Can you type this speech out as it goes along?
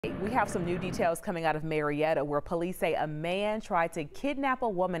We have some new details coming out of Marietta where police say a man tried to kidnap a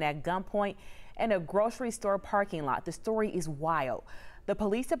woman at gunpoint in a grocery store parking lot. The story is wild. The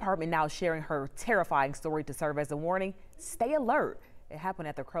police department now sharing her terrifying story to serve as a warning. Stay alert. It happened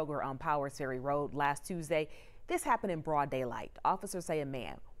at the Kroger on Powers Ferry Road last Tuesday. This happened in broad daylight. Officers say a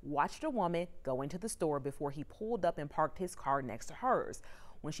man watched a woman go into the store before he pulled up and parked his car next to hers.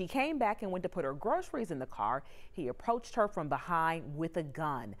 When she came back and went to put her groceries in the car, he approached her from behind with a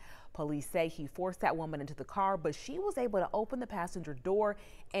gun. Police say he forced that woman into the car, but she was able to open the passenger door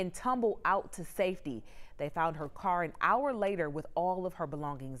and tumble out to safety. They found her car an hour later with all of her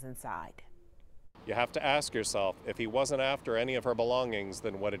belongings inside. You have to ask yourself, if he wasn't after any of her belongings,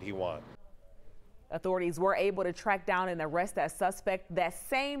 then what did he want? Authorities were able to track down and arrest that suspect that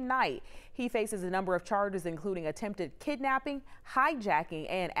same night. He faces a number of charges, including attempted kidnapping, hijacking,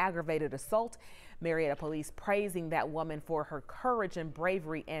 and aggravated assault. Marietta police praising that woman for her courage and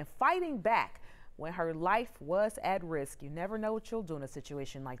bravery and fighting back when her life was at risk. You never know what you'll do in a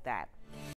situation like that.